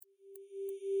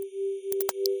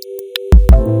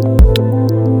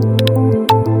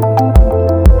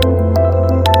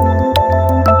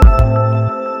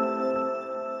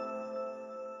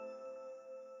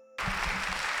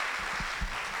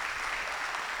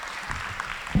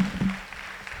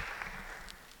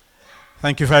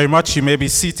Thank you very much. You may be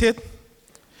seated.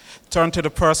 Turn to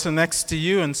the person next to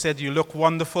you and said, "You look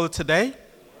wonderful today."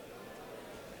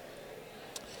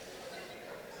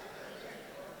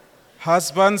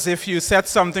 Husbands, if you said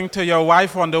something to your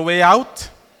wife on the way out,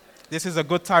 this is a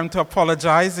good time to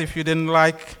apologize if you didn't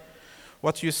like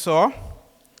what you saw.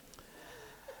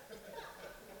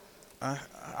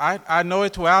 I know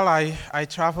it well. I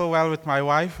travel well with my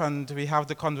wife, and we have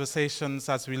the conversations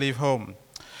as we leave home.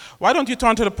 Why don't you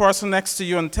turn to the person next to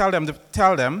you and tell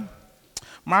them,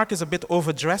 Mark is a bit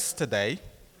overdressed today.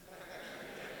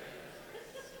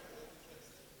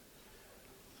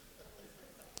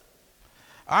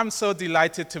 I'm so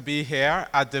delighted to be here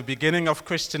at the beginning of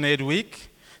Christian Aid Week,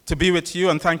 to be with you,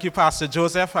 and thank you, Pastor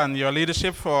Joseph, and your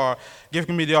leadership for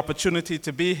giving me the opportunity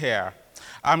to be here.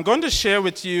 I'm going to share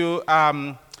with you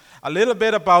a little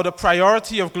bit about the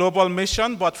priority of global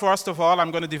mission, but first of all,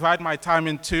 I'm going to divide my time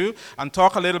in two and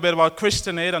talk a little bit about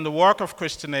Christian Aid and the work of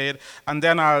Christian Aid, and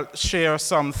then I'll share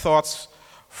some thoughts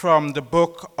from the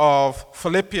book of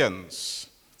Philippians.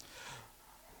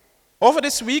 Over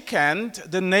this weekend,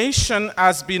 the nation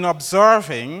has been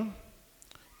observing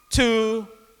two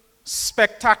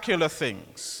spectacular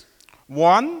things.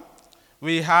 One,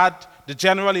 we had the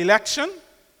general election,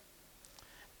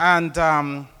 and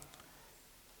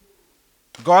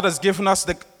God has given us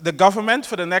the government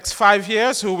for the next 5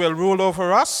 years who will rule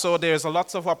over us, so there's a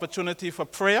lots of opportunity for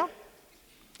prayer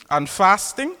and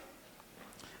fasting,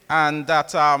 and that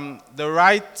the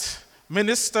right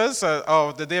ministers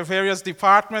of the various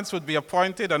departments would be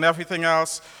appointed and everything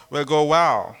else will go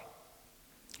well.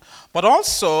 But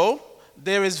also,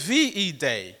 there is VE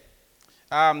Day,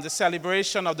 the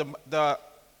celebration of the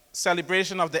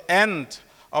end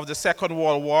of the Second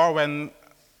World War when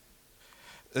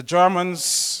the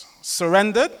Germans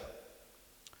surrendered.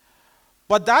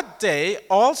 But that day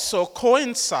also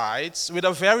coincides with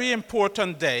a very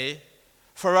important day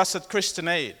for us at Christian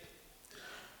Aid,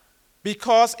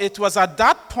 because it was at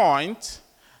that point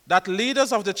that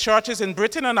leaders of the churches in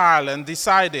Britain and Ireland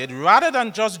decided, rather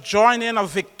than just join in a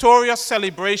victorious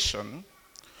celebration,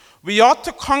 we ought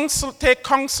to take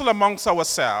counsel amongst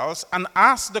ourselves and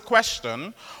ask the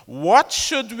question, what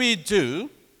should we do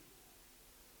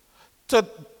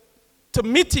to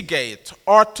mitigate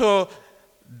or to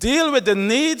deal with the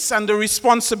needs and the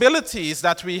responsibilities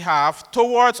that we have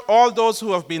towards all those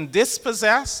who have been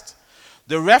dispossessed,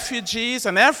 the refugees,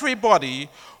 and everybody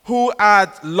who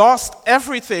had lost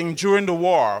everything during the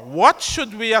war? What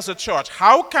should we as a church,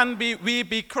 how can we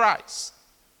be Christ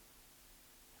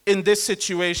in this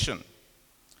situation?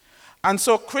 And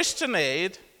so Christian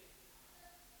Aid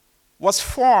was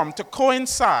formed to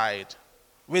coincide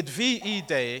with VE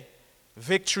Day,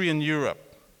 Victory in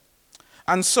Europe.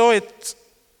 And so it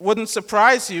wouldn't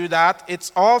surprise you that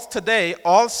today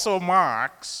also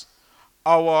marks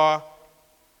our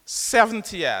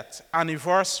 70th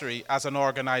anniversary as an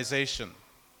organization.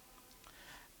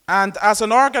 And as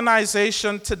an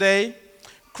organization today,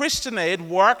 Christian Aid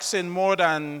works in more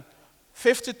than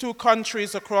 52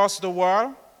 countries across the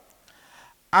world.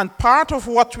 And part of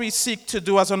what we seek to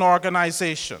do as an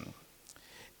organization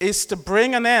is to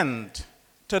bring an end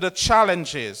to the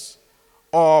challenges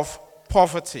of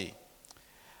poverty.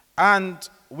 And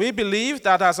we believe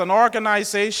that as an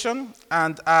organization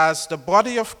and as the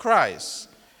body of Christ,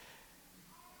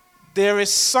 there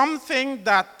is something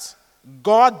that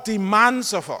God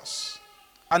demands of us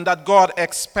and that God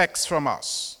expects from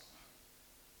us.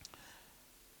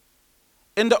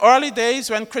 In the early days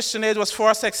when Christian Aid was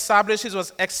first established, it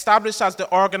was established as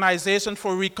the Organization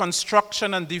for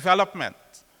Reconstruction and Development.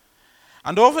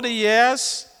 And over the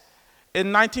years,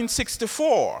 in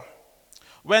 1964,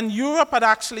 when Europe had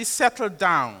actually settled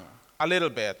down a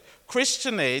little bit,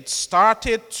 Christian Aid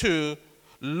started to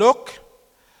look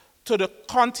to the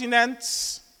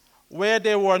continents where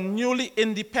there were newly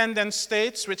independent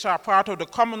states, which are part of the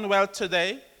Commonwealth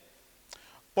today,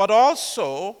 but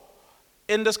also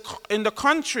in the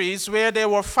countries where they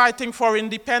were fighting for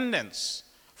independence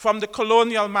from the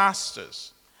colonial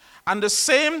masters. And the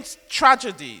same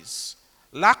tragedies,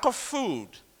 lack of food,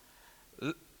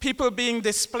 people being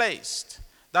displaced,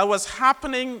 that was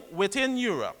happening within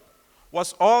Europe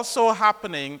was also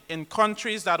happening in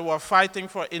countries that were fighting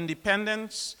for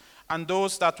independence and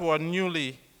those that were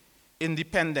newly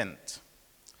independent.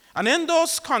 And in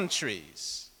those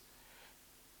countries,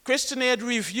 Christian Aid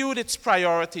reviewed its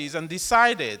priorities and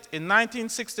decided in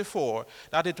 1964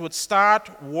 that it would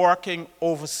start working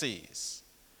overseas.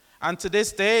 And to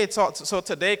this day,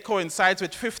 today coincides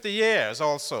with 50 years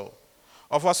also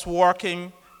of us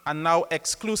working and now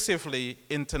exclusively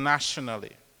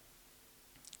internationally.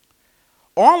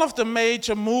 all of the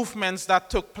major movements that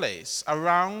took place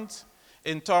around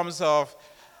in terms of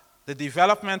the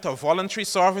development of voluntary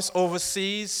service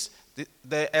overseas,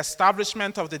 the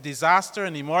establishment of the Disaster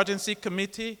and Emergency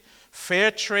Committee,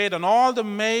 fair trade, and all the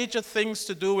major things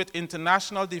to do with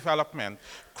international development,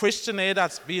 Christian Aid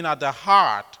has been at the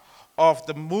heart of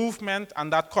the movement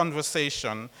and that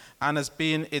conversation and has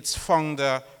been its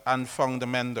founder and founder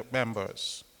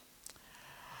members.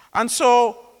 And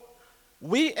so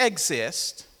we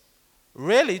exist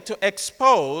really to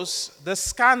expose the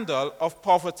scandal of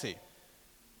poverty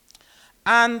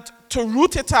and to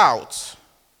root it out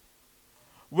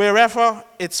wherever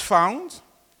it's found,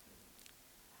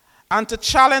 and to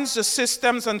challenge the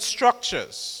systems and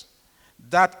structures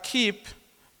that keep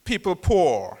people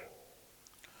poor.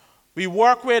 We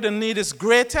work where the need is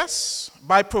greatest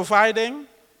by providing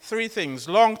three things: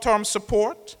 long-term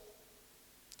support,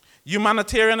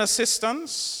 humanitarian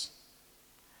assistance,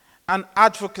 and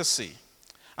advocacy.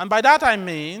 And by that I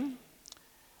mean,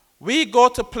 we go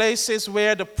to places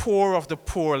where the poor of the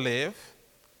poor live,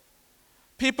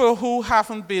 people who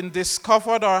haven't been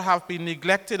discovered or have been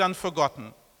neglected and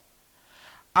forgotten,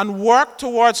 and work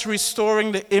towards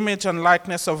restoring the image and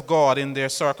likeness of God in their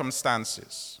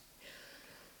circumstances.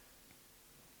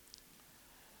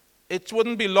 It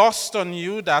wouldn't be lost on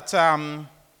you that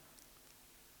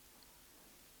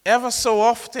ever so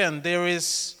often there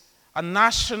is a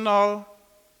national,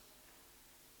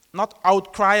 not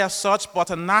outcry as such, but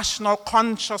a national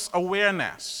conscious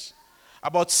awareness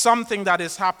about something that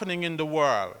is happening in the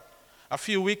world. A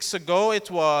few weeks ago, it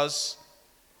was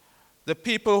the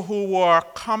people who were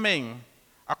coming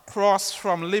across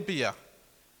from Libya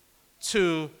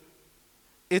to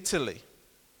Italy.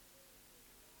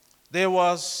 There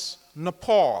was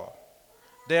Nepal.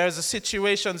 There's the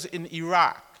situations in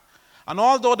Iraq. And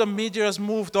although the media has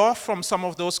moved off from some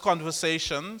of those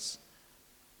conversations,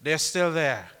 they're still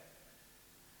there.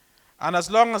 And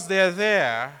as long as they're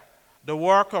there, the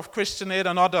work of Christian Aid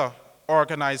and other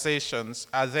organizations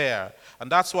are there.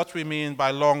 And that's what we mean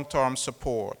by long-term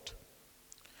support.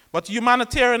 But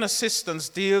humanitarian assistance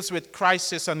deals with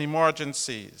crisis and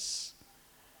emergencies.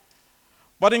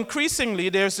 But increasingly,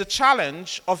 there's a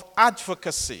challenge of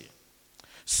advocacy,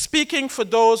 speaking for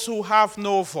those who have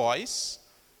no voice,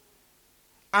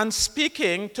 and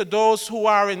speaking to those who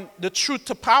are in the truth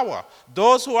to power,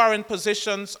 those who are in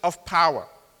positions of power.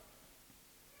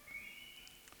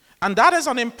 And that is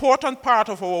an important part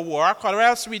of our work, or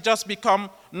else we just become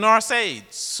nurse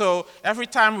aides. So every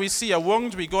time we see a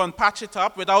wound, we go and patch it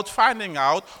up without finding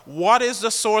out what is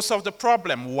the source of the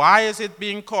problem, why is it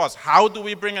being caused, how do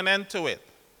we bring an end to it,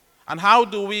 and how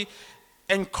do we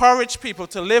encourage people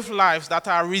to live lives that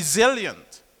are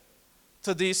resilient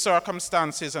to these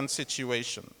circumstances and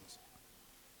situations.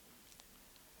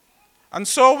 And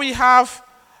so we have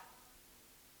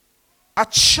a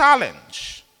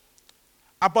challenge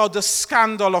about the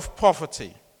scandal of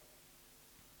poverty.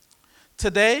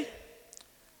 Today,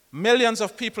 millions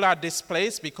of people are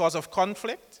displaced because of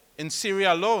conflict. In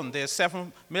Syria alone, there are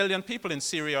 7 million people in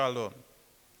Syria alone.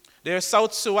 There's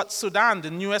South Sudan,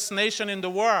 the newest nation in the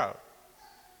world.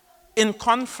 In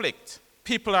conflict,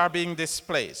 people are being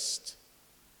displaced.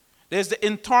 There's the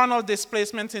internal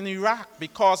displacement in Iraq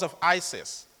because of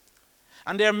ISIS.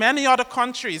 And there are many other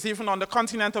countries, even on the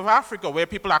continent of Africa, where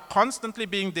people are constantly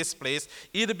being displaced,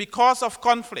 either because of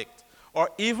conflict or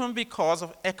even because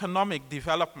of economic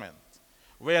development,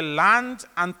 where land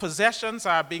and possessions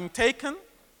are being taken,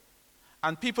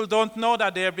 and people don't know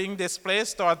that they're being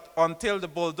displaced until the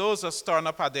bulldozers turn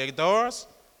up at their doors,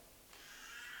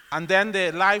 and then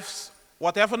their lives,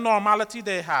 whatever normality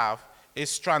they have,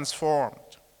 is transformed.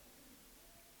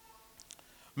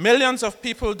 Millions of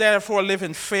people therefore live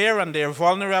in fear, and they're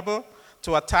vulnerable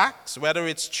to attacks, whether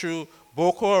it's through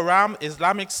Boko Haram,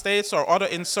 Islamic States, or other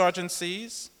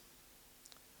insurgencies.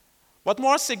 But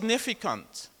more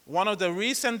significant, one of the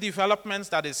recent developments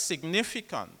that is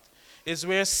significant is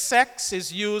where sex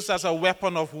is used as a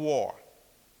weapon of war,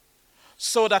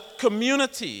 so that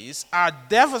communities are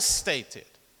devastated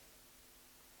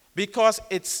because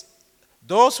it's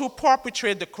those who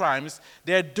perpetrate the crimes,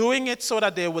 they're doing it so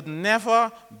that they would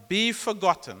never be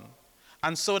forgotten,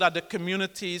 and so that the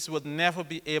communities would never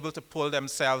be able to pull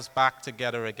themselves back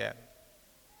together again.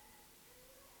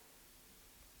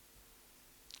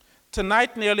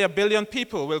 Tonight, nearly 1 billion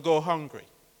people will go hungry.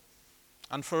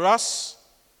 And for us,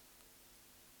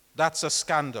 that's a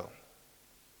scandal.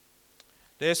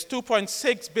 There's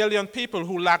 2.6 billion people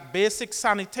who lack basic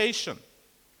sanitation.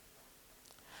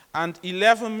 And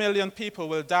 11 million people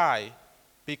will die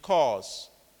because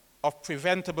of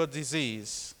preventable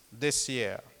disease this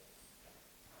year.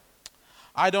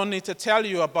 I don't need to tell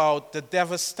you about the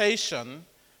devastation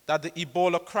that the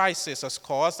Ebola crisis has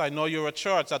caused. I know you're a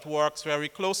church that works very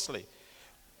closely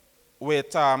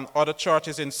with other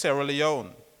churches in Sierra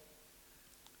Leone.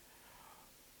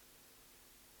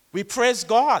 We praise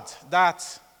God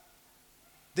that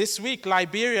this week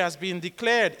Liberia has been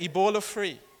declared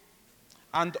Ebola-free,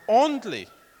 and only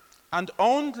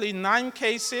 9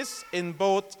 cases in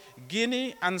both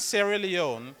Guinea and Sierra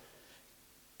Leone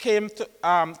came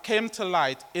to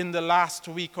light in the last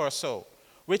week or so,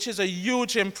 which is a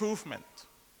huge improvement.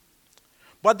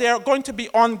 But there are going to be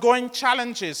ongoing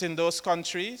challenges in those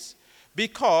countries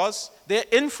because their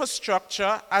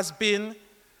infrastructure has been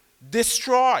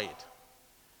destroyed.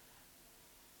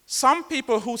 Some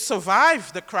people who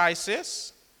survive the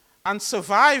crisis and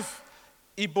survive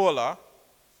Ebola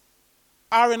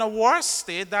are in a worse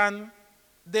state than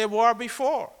they were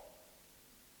before.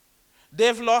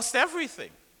 They've lost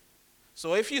everything.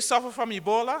 So if you suffer from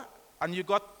Ebola and you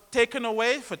got taken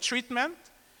away for treatment,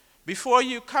 before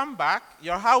you come back,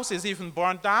 your house is even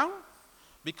burned down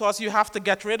because you have to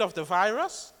get rid of the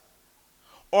virus,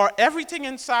 or everything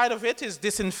inside of it is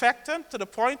disinfectant to the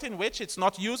point in which it's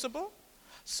not usable.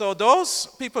 So those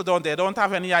people they don't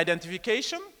have any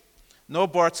identification, no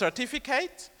birth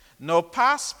certificate, no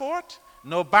passport,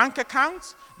 no bank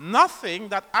accounts, nothing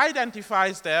that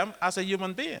identifies them as a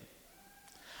human being.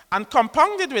 And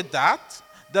compounded with that,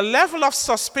 the level of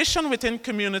suspicion within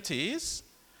communities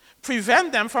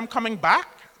prevent them from coming back.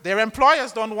 Their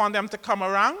employers don't want them to come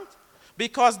around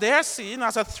because they're seen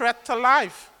as a threat to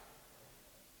life.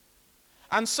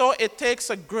 And so it takes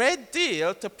a great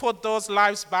deal to put those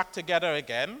lives back together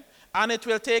again, and it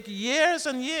will take years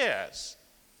and years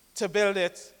to build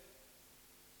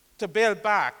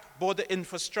back both the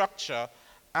infrastructure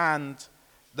and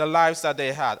the lives that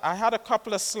they had. I had a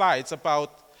couple of slides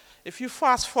about, if you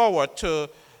fast forward to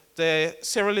the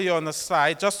Sierra Leone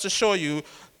slide, just to show you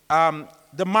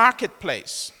the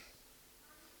marketplace.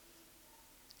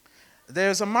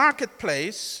 There's a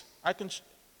marketplace.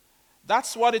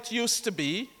 That's what it used to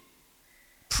be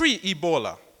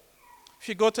pre-Ebola. If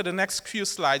you go to the next few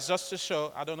slides, just to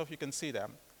show, I don't know if you can see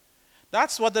them.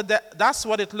 That's what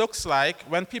it looks like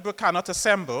when people cannot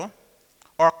assemble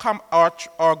or come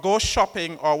or go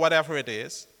shopping or whatever it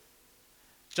is.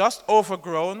 Just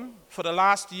overgrown for the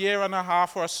last year and a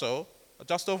half or so,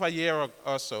 just over a year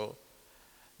or so.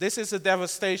 This is a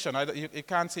devastation. You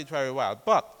can't see it very well.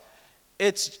 But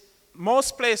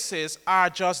most places are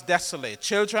just desolate.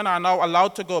 Children are now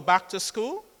allowed to go back to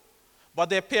school, but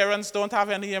their parents don't have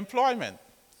any employment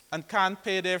and can't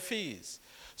pay their fees.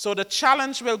 So the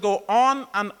challenge will go on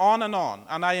and on and on.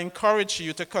 And I encourage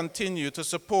you to continue to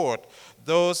support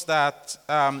those that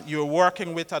you're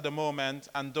working with at the moment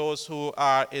and those who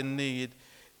are in need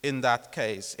in that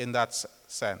case, in that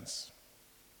sense.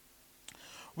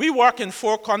 We work in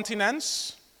 4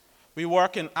 continents. We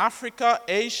work in Africa,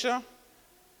 Asia,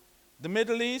 the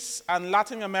Middle East, and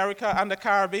Latin America and the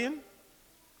Caribbean.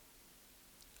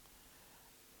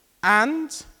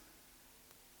 And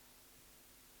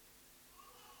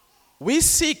we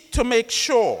seek to make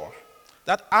sure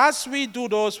that as we do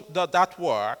that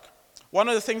work, one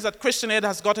of the things that Christian Aid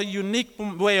has got a unique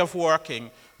way of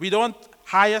working. We don't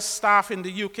hire staff in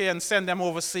the UK and send them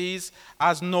overseas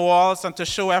as know-alls and to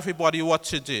show everybody what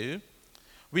to do.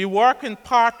 We work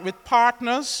with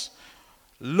partners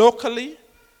locally,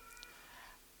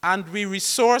 and we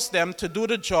resource them to do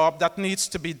the job that needs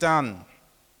to be done.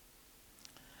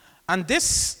 And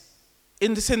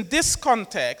in this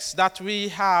context that we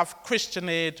have Christian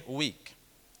Aid Week.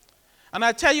 And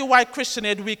I'll tell you why Christian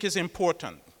Aid Week is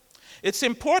important. It's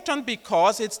important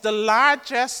because it's the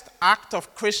largest act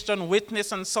of Christian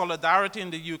witness and solidarity in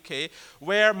the UK,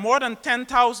 where more than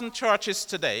 10,000 churches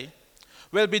today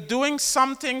will be doing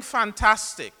something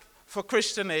fantastic for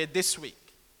Christian Aid this week.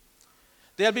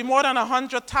 There'll be more than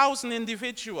 100,000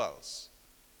 individuals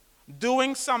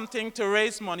doing something to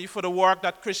raise money for the work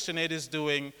that Christian Aid is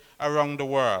doing around the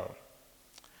world.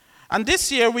 And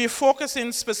this year we're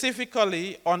focusing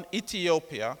specifically on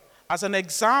Ethiopia as an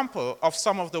example of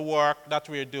some of the work that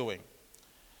we're doing.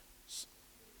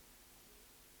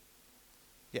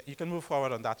 Yeah, you can move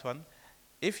forward on that one.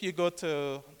 If you go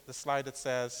to the slide that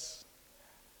says,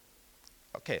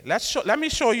 okay, let me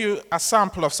show you a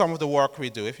sample of some of the work we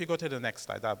do. If you go to the next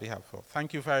slide, that'll be helpful.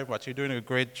 Thank you very much. You're doing a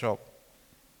great job.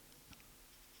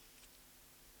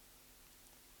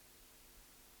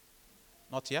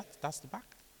 Not yet? That's the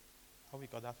back? How we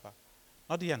got that far?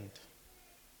 Not the end.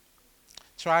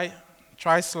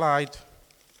 Try slide.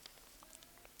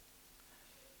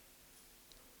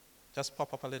 Just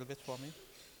pop up a little bit for me.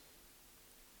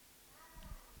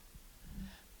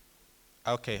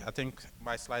 Okay, I think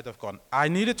my slide have gone. I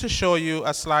needed to show you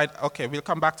a slide. Okay, we'll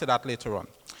come back to that later on.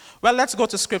 Well, let's go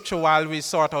to scripture while we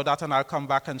sort out that, and I'll come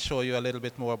back and show you a little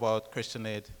bit more about Christian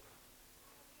Aid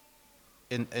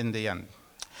in the end.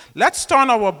 Let's turn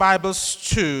our Bibles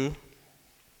to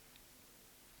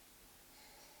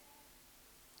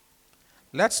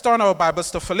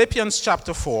Philippians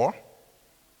chapter 4.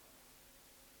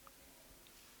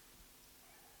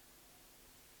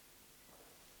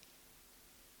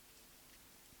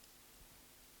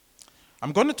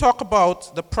 I'm going to talk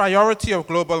about the priority of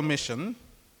global mission.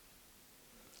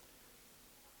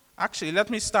 Actually, let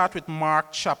me start with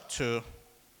Mark chapter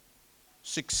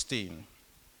 16.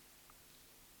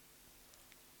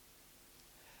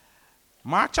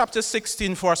 Mark chapter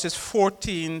 16, verses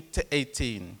 14 to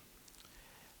 18.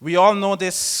 We all know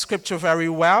this scripture very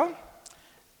well.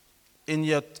 In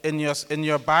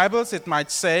your Bibles, it might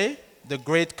say the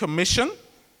Great Commission.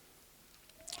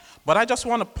 But I just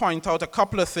want to point out a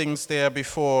couple of things there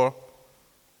before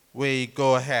we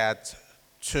go ahead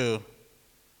to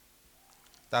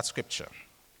that scripture.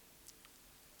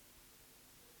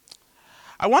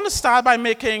 I want to start by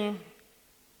making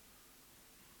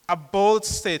a bold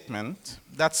statement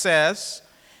that says,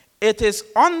 it is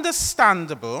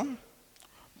understandable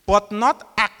but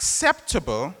not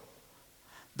acceptable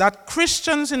that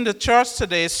Christians in the church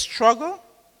today struggle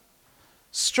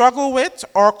with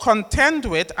or contend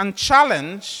with and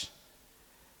challenge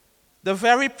the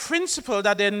very principle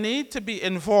that they need to be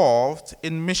involved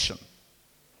in mission.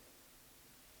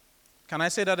 Can I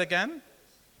say that again?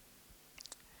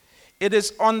 It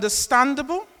is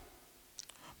understandable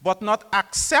but not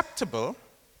acceptable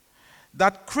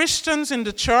that Christians in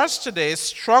the church today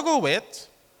struggle with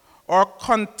or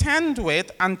contend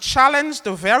with and challenge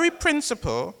the very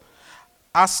principle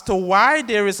as to why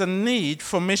there is a need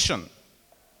for mission.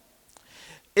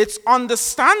 It's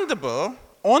understandable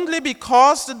only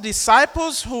because the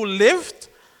disciples who lived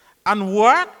and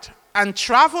worked and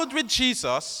traveled with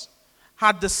Jesus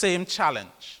had the same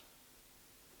challenge.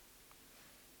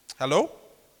 Hello?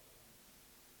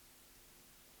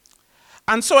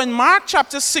 And so in Mark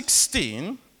chapter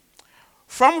 16,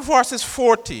 from verses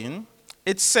 14,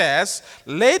 it says,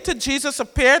 later Jesus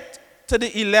appeared to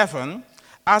the 11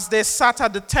 as they sat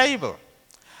at the table.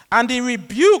 And he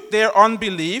rebuked their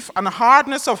unbelief and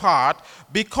hardness of heart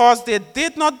because they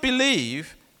did not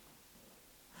believe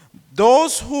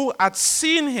those who had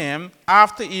seen him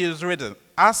after he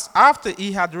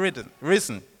had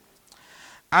risen.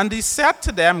 And he said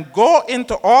to them, go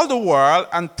into all the world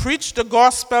and preach the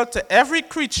gospel to every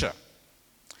creature.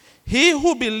 He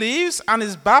who believes and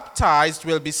is baptized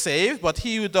will be saved, but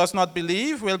he who does not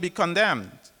believe will be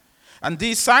condemned. And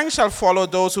these signs shall follow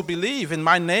those who believe. In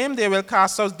my name they will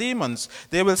cast out demons.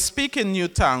 They will speak in new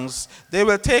tongues. They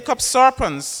will take up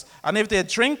serpents. And if they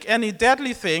drink any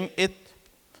deadly thing, it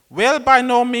will by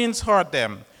no means hurt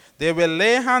them. They will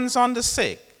lay hands on the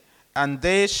sick, and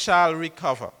they shall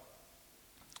recover.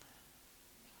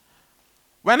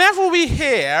 Whenever we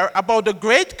hear about the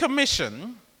Great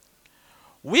Commission,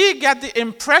 we get the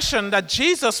impression that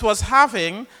Jesus was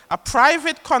having a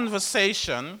private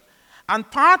conversation. And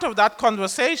part of that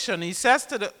conversation, he says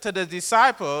to the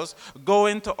disciples, go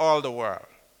into all the world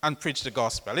and preach the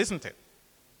gospel, isn't it?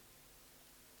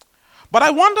 But I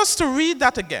want us to read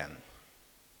that again.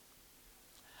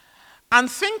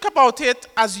 And think about it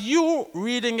as you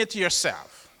reading it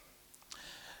yourself.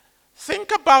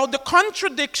 Think about the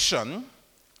contradiction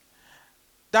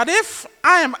that if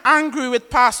I am angry with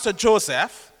Pastor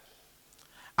Joseph,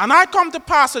 and I come to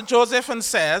Pastor Joseph and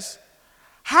says,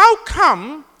 how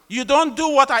come you don't do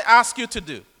what I ask you to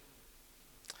do?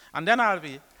 And then I'll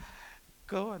be,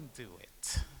 go and do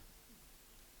it.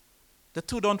 The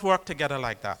two don't work together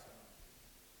like that.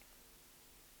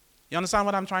 You understand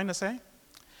what I'm trying to say?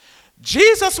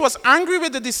 Jesus was angry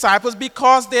with the disciples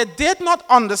because they did not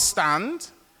understand,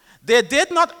 they did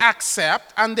not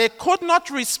accept, and they could not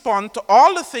respond to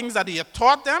all the things that he had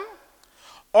taught them,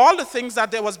 all the things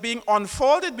that was being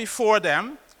unfolded before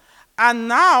them. And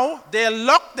now they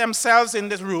lock themselves in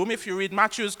this room. If you read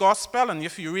Matthew's gospel and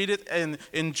if you read it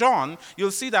in John,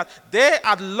 you'll see that they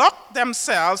had locked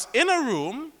themselves in a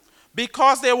room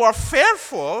because they were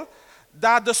fearful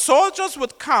that the soldiers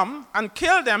would come and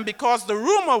kill them, because the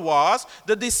rumor was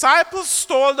the disciples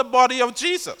stole the body of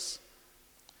Jesus.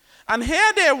 And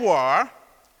here they were,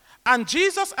 and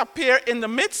Jesus appeared in the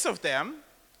midst of them.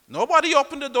 Nobody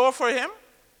opened the door for him.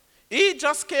 He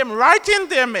just came right in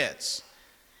their midst.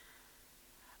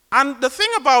 And the thing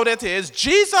about it is,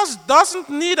 Jesus doesn't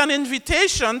need an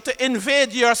invitation to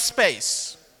invade your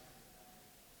space.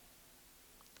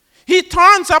 He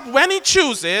turns up when he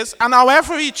chooses and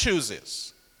however he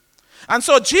chooses. And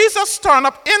so Jesus turned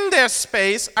up in their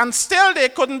space, and still they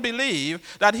couldn't believe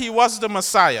that he was the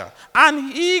Messiah.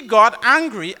 And he got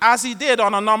angry, as he did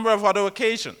on a number of other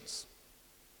occasions.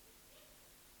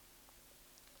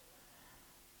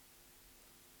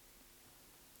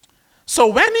 So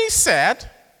when he said,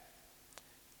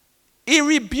 he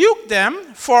rebuked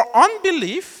them for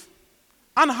unbelief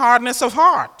and hardness of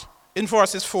heart in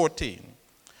verses 14.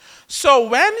 So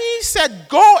when he said,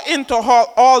 go into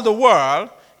all the world,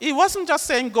 he wasn't just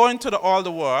saying go into all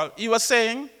the world. He was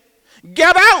saying,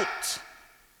 get out.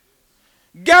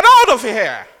 Get out of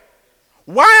here.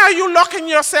 Why are you locking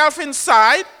yourself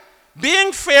inside,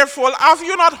 being fearful? Have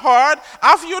you not heard?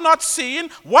 Have you not seen?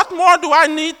 What more do I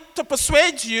need to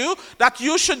persuade you that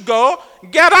you should go?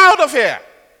 Get out of here.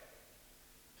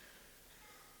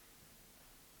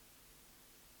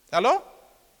 Hello?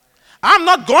 I'm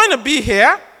not going to be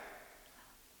here.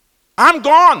 I'm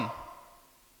gone.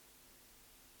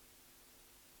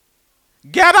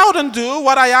 Get out and do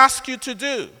what I ask you to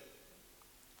do.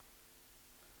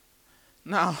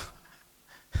 Now,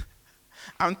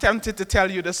 I'm tempted to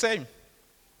tell you the same.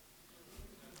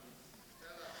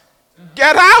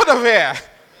 Get out of here.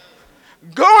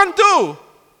 Go and do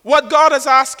what God has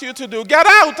asked you to do. Get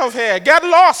out of here. Get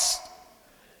lost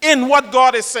in what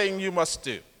God is saying you must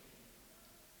do.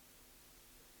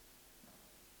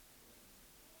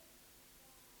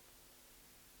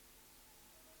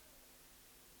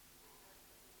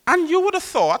 And you would have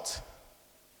thought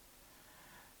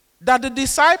that the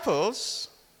disciples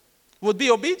would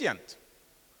be obedient.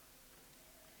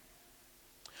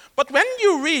 But when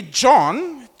you read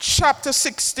John chapter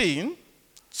 16,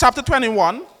 chapter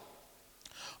 21,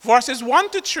 verses 1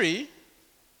 to 3,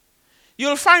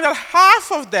 you'll find that half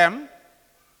of them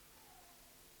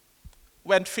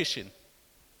went fishing.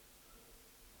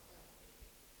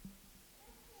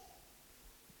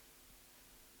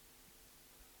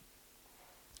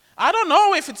 I don't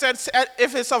know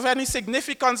if it's of any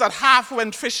significance that half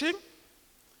went fishing.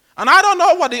 And I don't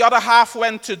know what the other half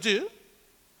went to do.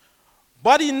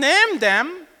 But he named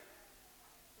them.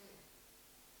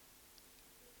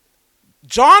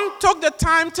 John took the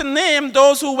time to name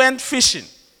those who went fishing.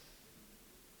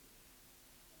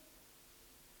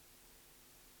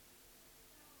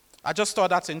 I just thought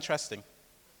that's interesting.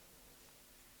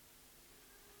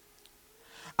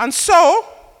 And so,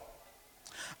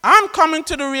 I'm coming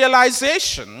to the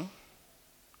realization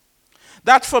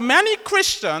that for many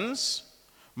Christians,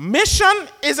 mission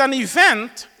is an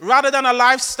event rather than a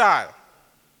lifestyle.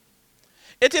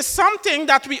 It is something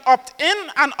that we opt in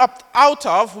and opt out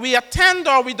of. We attend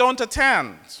or we don't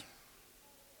attend.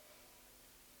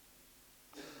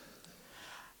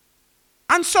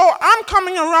 And so I'm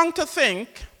coming around to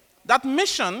think that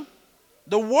mission,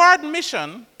 the word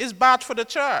mission, is bad for the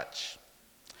church.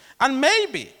 And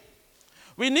maybe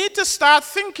we need to start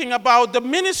thinking about the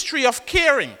ministry of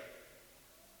caring.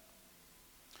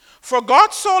 For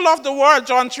God so loved the world,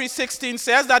 John 3:16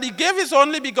 says, that he gave his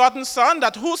only begotten Son,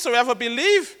 that whosoever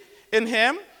believe in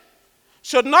him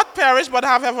should not perish but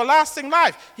have everlasting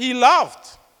life. He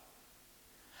loved.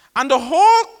 And the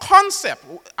whole concept,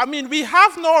 we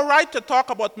have no right to talk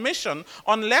about mission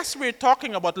unless we're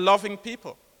talking about loving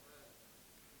people.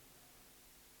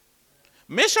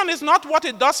 Mission is not what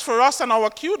it does for us and our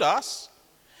kudos.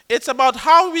 It's about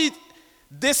how we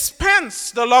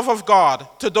dispense the love of God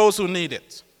to those who need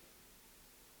it.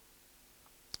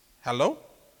 Hello?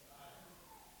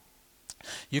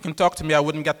 You can talk to me, I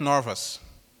wouldn't get nervous.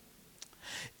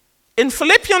 In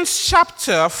Philippians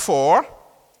chapter 4,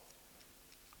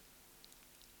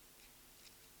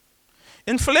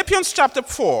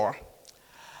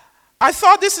 I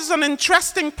thought this is an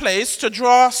interesting place to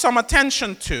draw some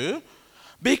attention to,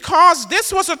 because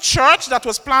this was a church that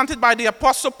was planted by the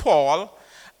Apostle Paul,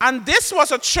 and this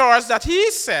was a church that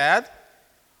he said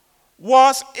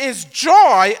was his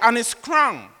joy and his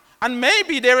crown. And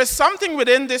maybe there is something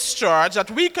within this church that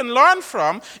we can learn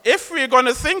from if we're going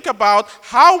to think about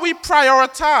how we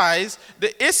prioritize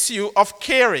the issue of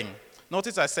caring.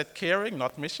 Notice I said caring,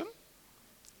 not mission.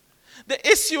 The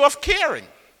issue of caring.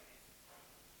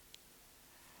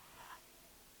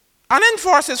 And in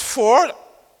verses 4,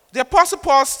 the Apostle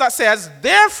Paul says,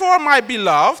 therefore, my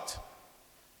beloved,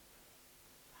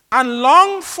 and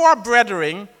long for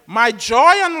brethren, my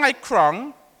joy and my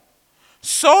crown,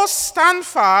 so stand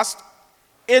fast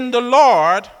in the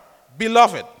Lord,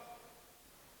 beloved.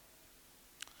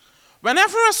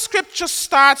 Whenever a scripture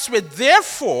starts with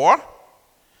therefore,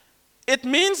 it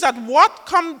means that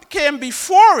what came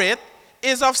before it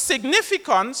is of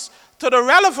significance to the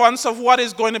relevance of what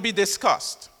is going to be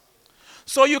discussed.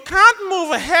 So you can't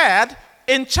move ahead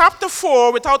in chapter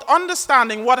 4 without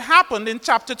understanding what happened in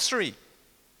chapter 3.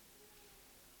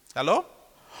 Hello?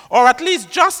 Or at least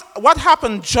just what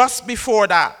happened just before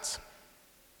that.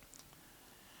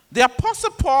 The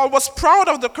Apostle Paul was proud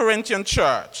of the Corinthian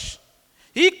church.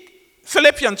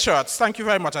 Philippian church, thank you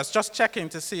very much. I was just checking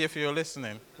to see if you're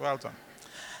listening. Well done.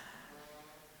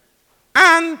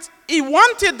 And he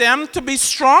wanted them to be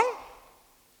strong.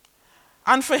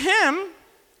 And for him,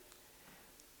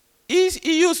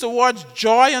 he used the word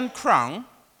joy and crown.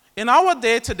 In our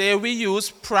day today, we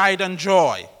use pride and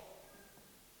joy.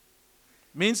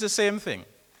 Means the same thing.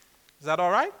 Is that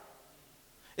all right?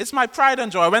 It's my pride and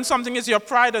joy. When something is your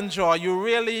pride and joy, you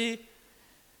really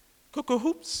cuckoo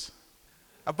hoops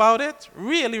about it.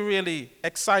 Really, really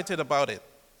excited about it.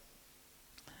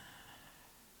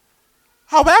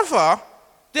 However,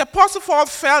 the Apostle Paul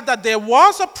felt that there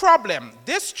was a problem.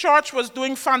 This church was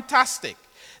doing fantastic.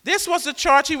 This was the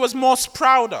church he was most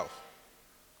proud of.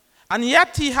 And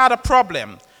yet he had a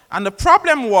problem. And the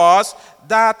problem was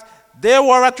that they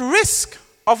were at risk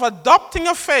of adopting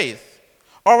a faith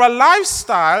or a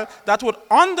lifestyle that would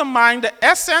undermine the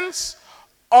essence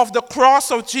of the cross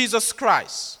of Jesus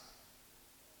Christ.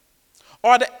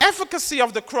 Or the efficacy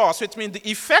of the cross, which means the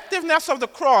effectiveness of the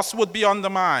cross would be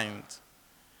undermined.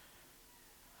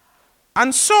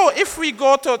 And so if we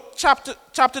go to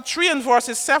chapter 3 and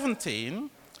verses 17,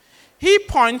 he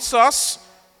points us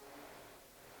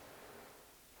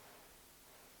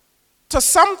to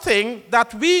something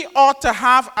that we ought to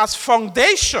have as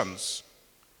foundations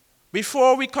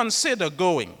before we consider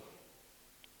going.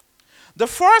 The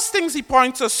first things he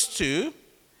points us to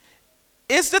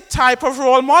is the type of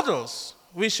role models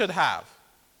we should have.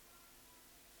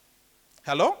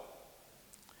 Hello?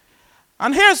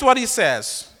 And here's what he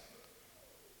says.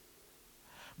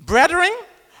 Brethren,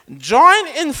 join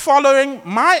in following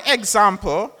my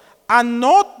example and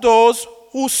note those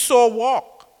who so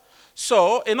walk.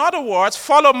 So, in other words,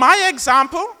 follow my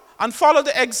example and follow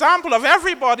the example of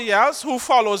everybody else who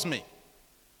follows me.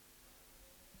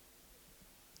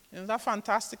 Isn't that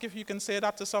fantastic if you can say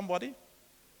that to somebody?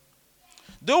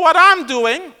 Do what I'm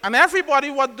doing, and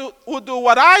everybody will do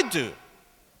what I do.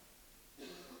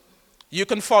 You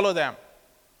can follow them.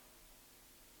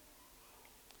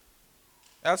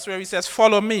 Elsewhere he says,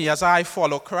 follow me as I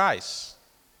follow Christ.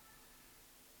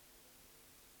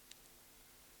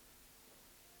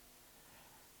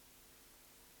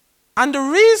 And the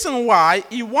reason why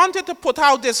he wanted to put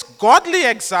out this godly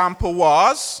example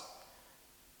was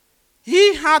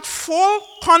he had full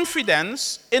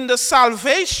confidence in the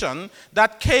salvation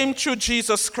that came through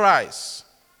Jesus Christ.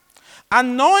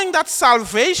 And knowing that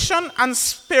salvation and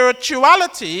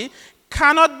spirituality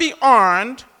cannot be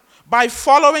earned by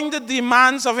following the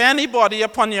demands of anybody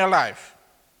upon your life,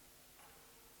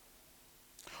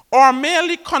 or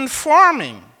merely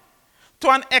conforming to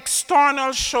an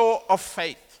external show of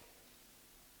faith.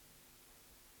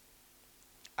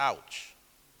 Ouch.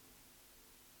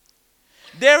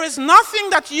 There is nothing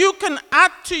that you can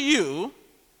add to you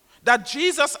that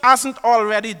Jesus hasn't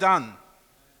already done.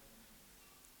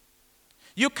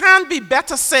 You can't be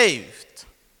better saved.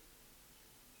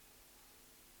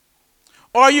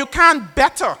 Or you can't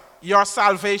better your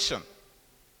salvation.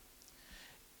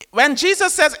 When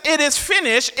Jesus says it is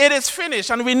finished,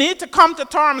 and we need to come to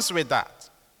terms with that.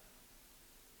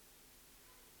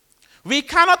 We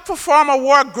cannot perform a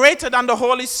work greater than the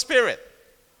Holy Spirit,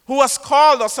 who has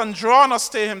called us and drawn us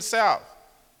to himself.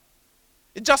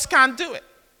 It just can't do it.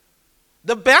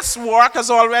 The best work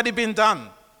has already been done.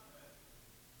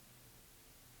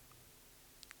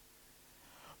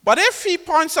 But if he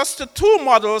points us to two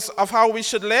models of how we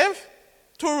should live,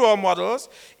 two role models,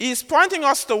 he's pointing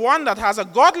us to one that has a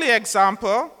godly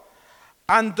example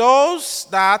and those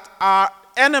that are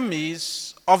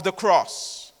enemies of the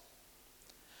cross.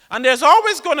 And there's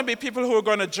always going to be people who are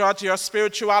going to judge your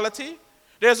spirituality.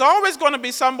 There's always going to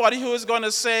be somebody who is going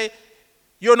to say,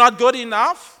 you're not good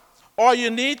enough, or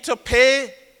you need to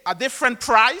pay a different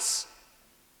price.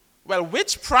 Well,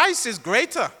 which price is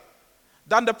greater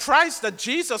than the price that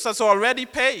Jesus has already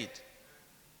paid?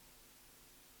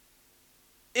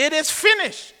 It is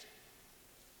finished.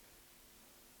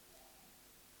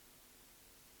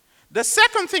 The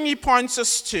second thing he points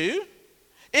us to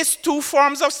is two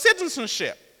forms of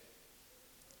citizenship.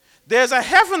 There's a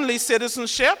heavenly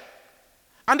citizenship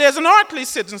and there's an earthly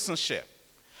citizenship.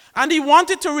 And he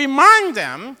wanted to remind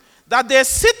them that their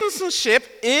citizenship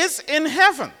is in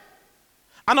heaven.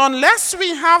 And unless we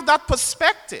have that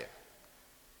perspective,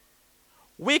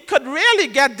 we could really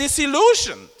get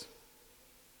disillusioned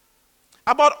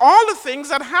about all the things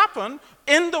that happen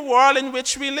in the world in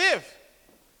which we live.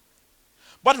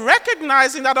 But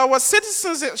recognizing that our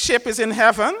citizenship is in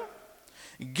heaven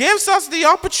gives us the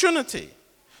opportunity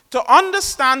to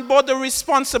understand both the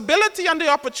responsibility and the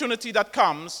opportunity that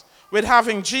comes with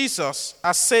having Jesus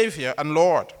as Savior and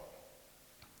Lord.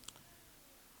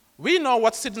 We know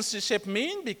what citizenship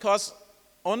means because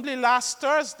only last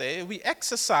Thursday we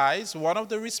exercised one of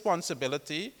the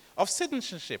responsibility of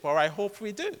citizenship, or I hope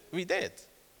we did.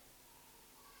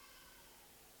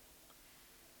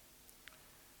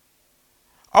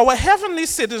 Our heavenly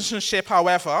citizenship,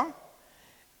 however,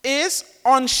 is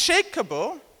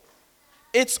unshakable,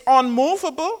 it's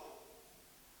unmovable,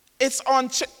 it's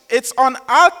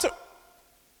unalterable,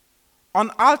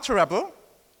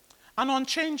 and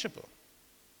unchangeable.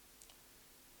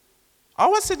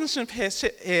 Our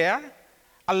citizenship here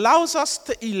allows us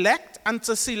to elect and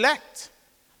to select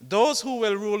those who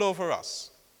will rule over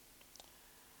us.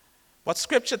 But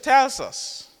Scripture tells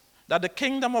us that the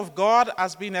kingdom of God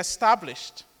has been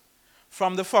established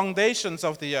from the foundations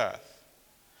of the earth,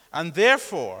 and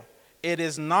therefore it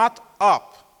is not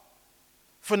up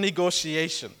for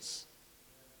negotiations.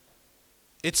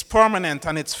 It's permanent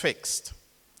and it's fixed.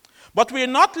 But we're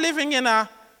not living in a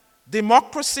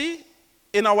democracy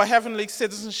in our heavenly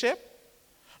citizenship,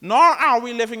 nor are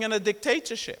we living in a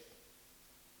dictatorship.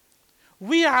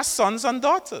 We are sons and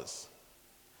daughters.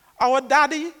 Our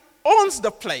daddy owns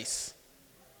the place.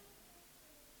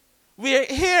 We are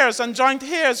heirs and joint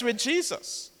heirs with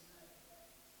Jesus.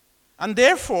 And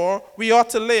therefore, we ought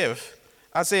to live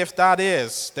as if that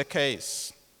is the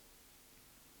case.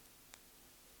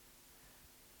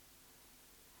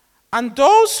 And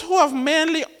those who have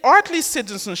mainly earthly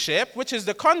citizenship, which is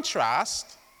the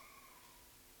contrast,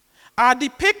 are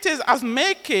depicted as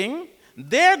making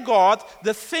their God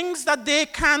the things that they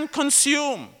can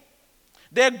consume.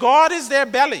 Their God is their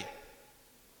belly,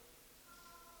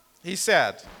 he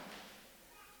said.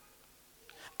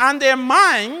 And their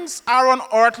minds are on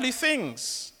earthly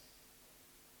things.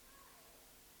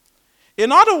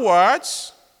 In other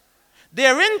words,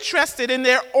 they're interested in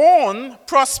their own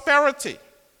prosperity,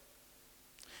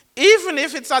 even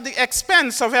if it's at the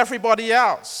expense of everybody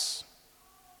else.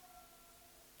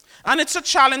 And it's a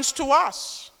challenge to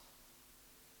us.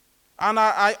 And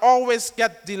I always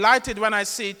get delighted when I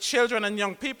see children and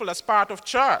young people as part of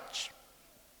church.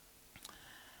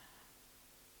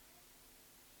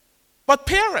 But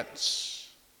parents,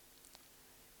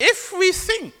 if we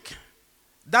think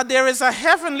that there is a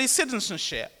heavenly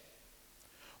citizenship,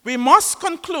 we must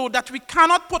conclude that we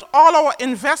cannot put all our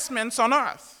investments on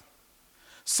earth.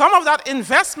 Some of that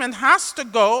investment has to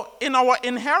go in our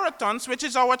inheritance, which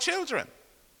is our children.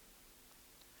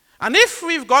 And if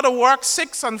we've got to work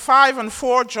 6 and 5 and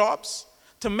 4 jobs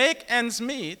to make ends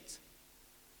meet,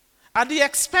 at the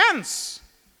expense,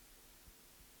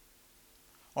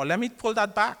 or let me pull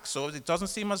that back so it doesn't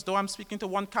seem as though I'm speaking to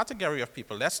one category of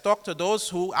people. Let's talk to those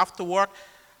who have to work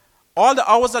all the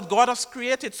hours that God has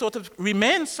created so to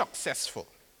remain successful,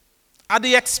 at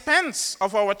the expense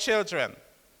of our children,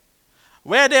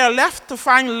 where they are left to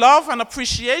find love and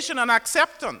appreciation and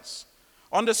acceptance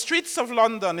on the streets of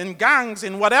London, in gangs,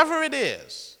 in whatever it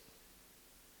is.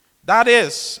 That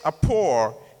is a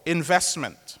poor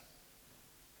investment.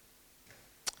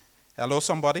 Hello,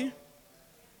 somebody?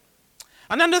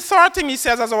 And then the third thing he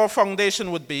says as our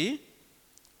foundation would be,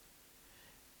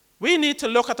 we need to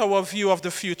look at our view of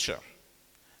the future.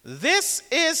 This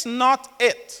is not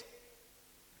it.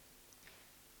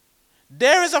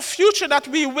 There is a future that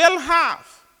we will have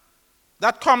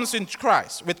that comes in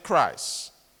Christ, with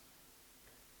Christ.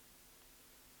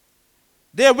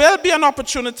 There will be an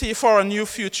opportunity for a new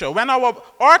future when our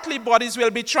earthly bodies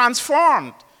will be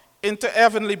transformed into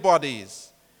heavenly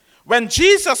bodies. When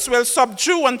Jesus will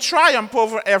subdue and triumph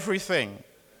over everything.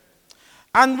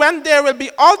 And when there will be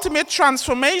ultimate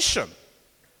transformation,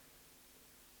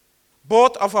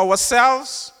 both of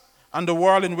ourselves and the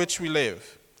world in which we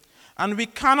live. And we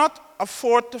cannot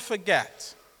afford to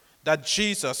forget that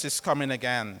Jesus is coming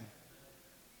again.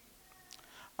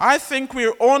 I think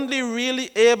we're only really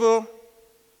able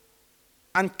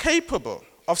and capable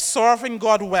of serving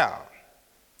God well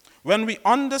when we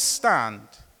understand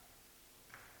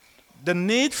the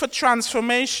need for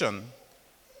transformation,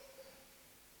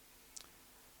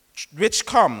 which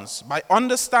comes by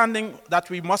understanding that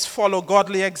we must follow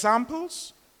godly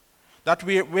examples, that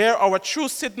where our true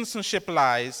citizenship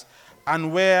lies,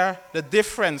 and where the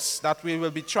difference that we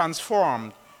will be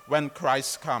transformed when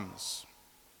Christ comes.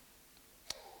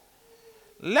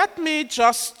 Let me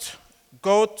just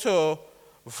go to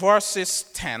verses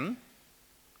 10.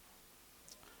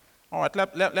 All right,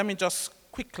 let me just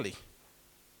quickly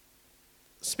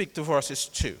speak to verses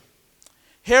 2.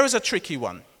 Here is a tricky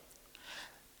one.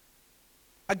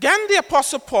 Again, the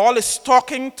Apostle Paul is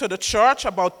talking to the church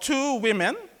about two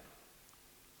women.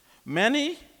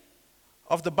 Many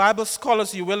of the Bible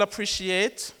scholars you will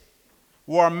appreciate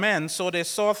were men, so they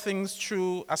saw things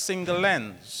through a single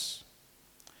lens.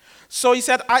 So he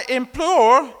said, I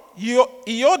implore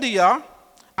Euodia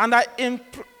and I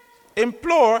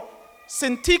implore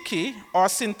Syntyche, or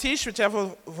Syntyche,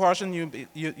 whichever version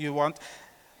you want,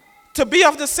 to be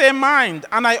of the same mind.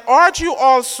 And I urge you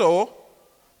also,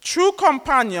 true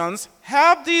companions,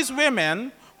 help these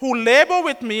women who labor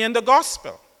with me in the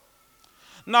gospel.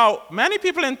 Now, many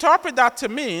people interpret that to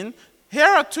mean, here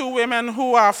are two women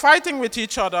who are fighting with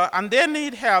each other and they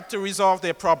need help to resolve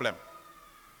their problem.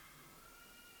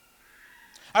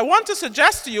 I want to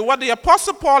suggest to you what the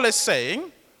Apostle Paul is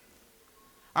saying,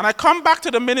 and I come back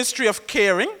to the ministry of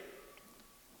caring.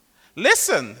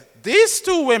 Listen, these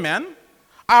two women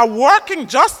are working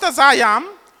just as I am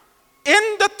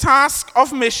in the task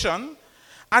of mission,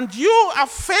 and you have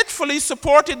faithfully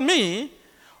supported me.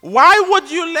 Why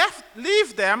would you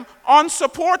leave them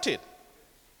unsupported?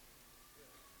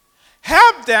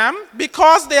 Help them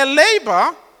because they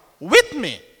labor with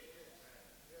me.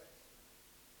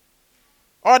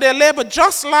 Or they labor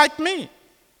just like me.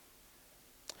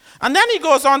 And then he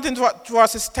goes on into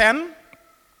verses 10,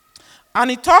 and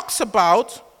he talks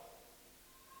about,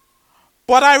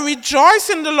 but I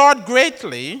rejoice in the Lord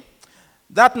greatly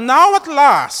that now at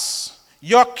last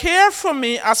your care for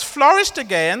me has flourished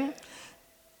again,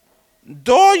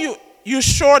 though you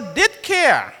sure did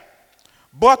care,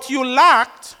 but you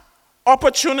lacked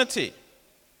opportunity.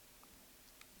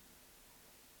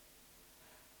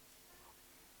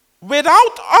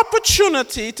 Without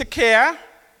opportunity to care,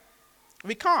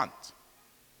 we can't.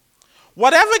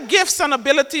 Whatever gifts and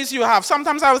abilities you have,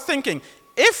 sometimes I was thinking,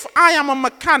 if I am a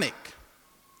mechanic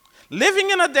living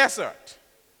in a desert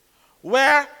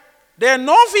where there are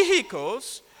no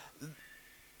vehicles,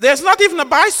 there's not even a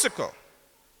bicycle,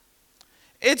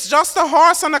 it's just a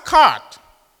horse and a cart,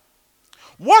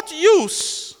 what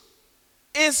use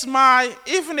is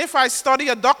even if I study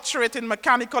a doctorate in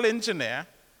mechanical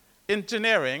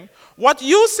engineering, what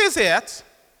use is it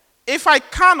if I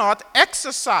cannot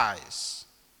exercise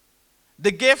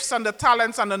the gifts and the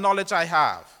talents and the knowledge I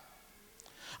have?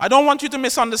 I don't want you to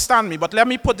misunderstand me, but let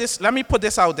me put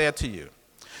this out there to you.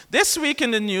 This week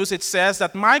in the news it says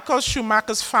that Michael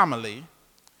Schumacher's family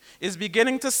is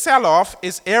beginning to sell off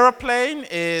his airplane,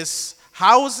 his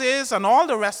houses, and all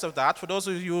the rest of that. For those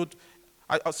of you,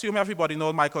 I assume everybody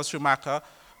knows Michael Schumacher,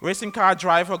 racing car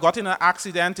driver, got in an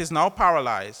accident, is now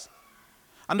paralyzed.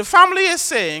 And the family is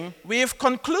saying, we have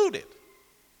concluded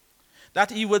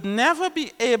that he would never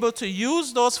be able to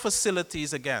use those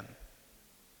facilities again.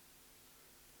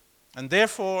 And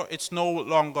therefore, it's no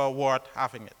longer worth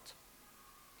having it.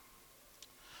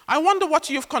 I wonder what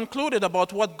you've concluded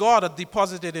about what God had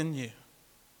deposited in you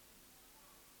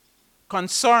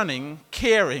concerning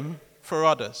caring for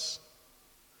others.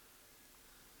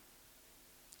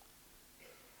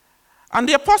 And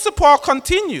the Apostle Paul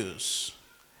continues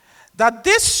that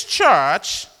this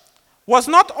church was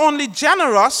not only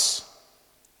generous,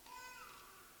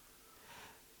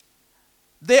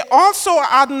 they also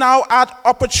now had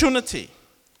opportunity.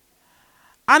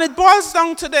 And it boils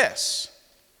down to this.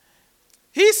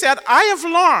 He said, I have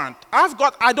learned,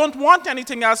 I don't want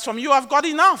anything else from you, I've got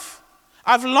enough.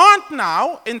 I've learned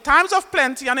now, in times of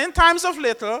plenty and in times of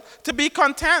little, to be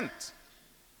content.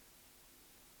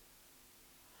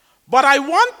 But I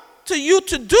want you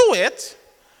to do it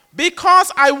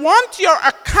because I want your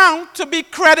account to be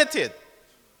credited.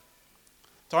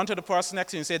 Turn to the person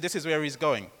next to you and say, this is where he's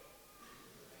going.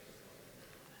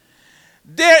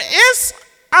 There is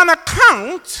an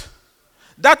account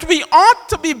that we ought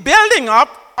to be building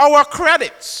up our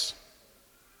credits.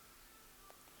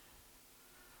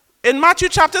 In Matthew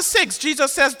chapter 6,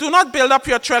 Jesus says, do not build up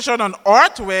your treasure on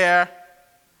earth where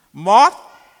moth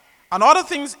and other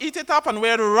things eat it up and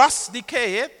where the rust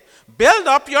decay it. Build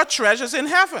up your treasures in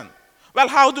heaven. Well,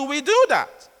 how do we do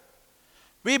that?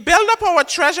 We build up our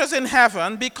treasures in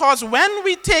heaven because when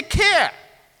we take care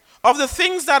of the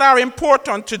things that are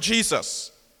important to Jesus,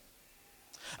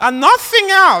 and nothing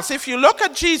else, if you look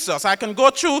at Jesus, I can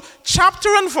go through chapter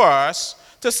and verse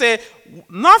to say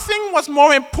nothing was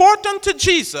more important to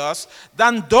Jesus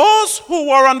than those who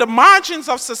were on the margins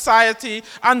of society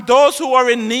and those who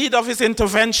were in need of his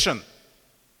intervention.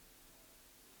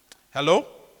 Hello?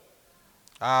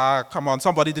 Come on,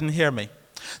 somebody didn't hear me.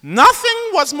 Nothing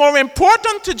was more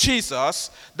important to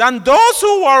Jesus than those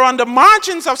who were on the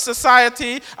margins of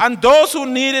society and those who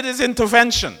needed his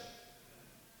intervention.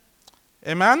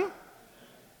 Amen?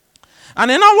 And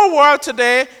in our world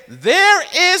today, there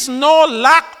is no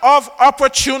lack of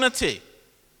opportunity.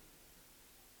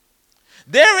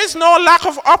 There is no lack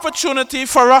of opportunity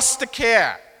for us to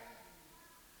care.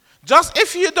 Just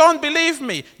if you don't believe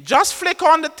me, just flick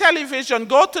on the television,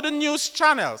 go to the news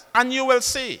channels, and you will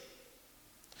see.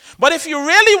 But if you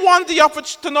really want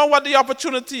to know what the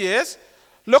opportunity is,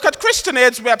 look at Christian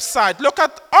Aid's website, look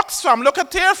at Oxfam, look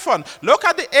at Tearfund, look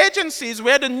at the agencies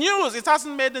where it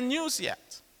hasn't made the news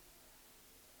yet.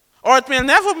 Or it may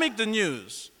never make the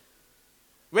news,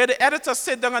 where the editors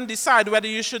sit down and decide whether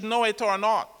you should know it or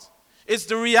not. It's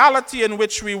the reality in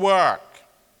which we work.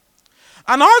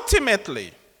 And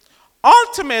ultimately,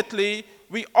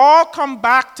 we all come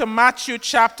back to Matthew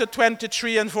chapter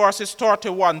 23 and verses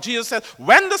 31. Jesus said,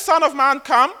 when the Son of Man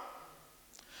comes,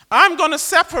 I'm going to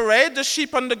separate the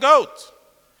sheep and the goat.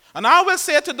 And I will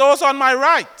say to those on my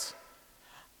right,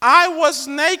 I was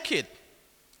naked,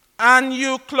 and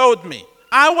you clothed me.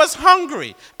 I was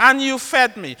hungry, and you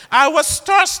fed me. I was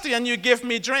thirsty, and you gave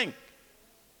me drink.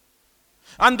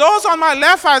 And those on my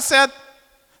left, I said,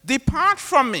 depart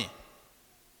from me,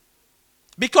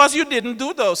 because you didn't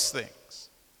do those things.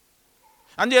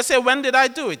 And they say, when did I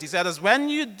do it? He said, as when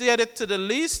you did it to the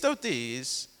least of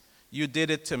these, you did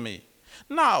it to me.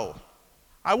 Now,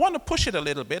 I want to push it a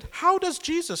little bit. How does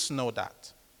Jesus know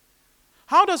that?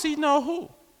 How does he know who?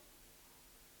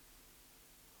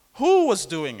 Who was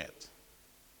doing it?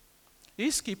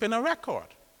 He's keeping a record.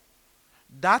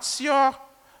 That's your,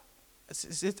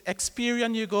 is it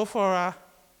Experian you go for a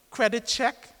credit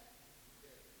check?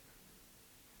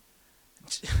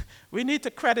 We need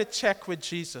to credit check with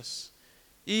Jesus.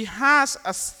 He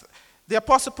has, the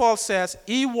Apostle Paul says,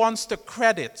 he wants to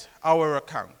credit our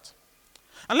account.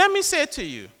 And let me say to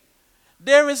you,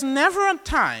 there is never a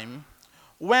time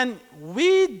when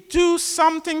we do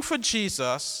something for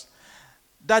Jesus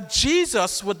that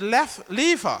Jesus would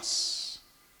leave us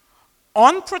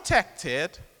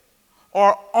unprotected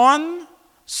or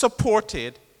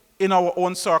unsupported in our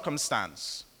own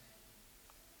circumstance.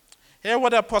 Hear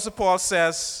what the Apostle Paul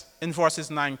says in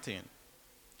verses 19.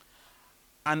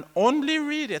 And only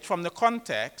read it from the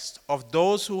context of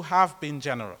those who have been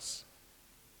generous.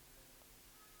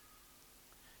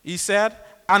 He said,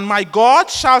 and my God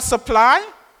shall supply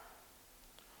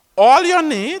all your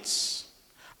needs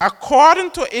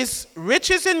according to his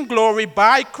riches in glory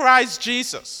by Christ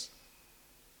Jesus.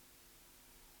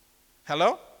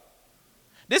 Hello?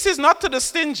 This is not to the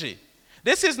stingy.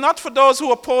 This is not for those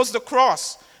who oppose the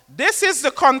cross. This is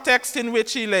the context in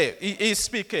which he is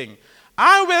speaking.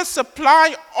 I will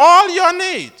supply all your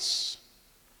needs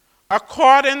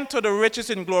according to the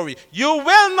riches in glory. You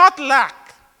will not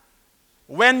lack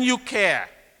when you care.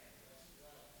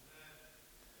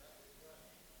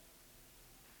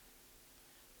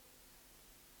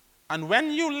 And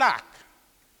when you lack,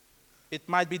 it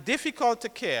might be difficult to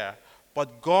care,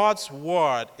 but God's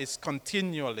word is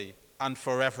continually and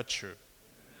forever true.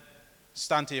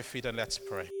 Stand to your feet and let's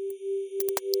pray.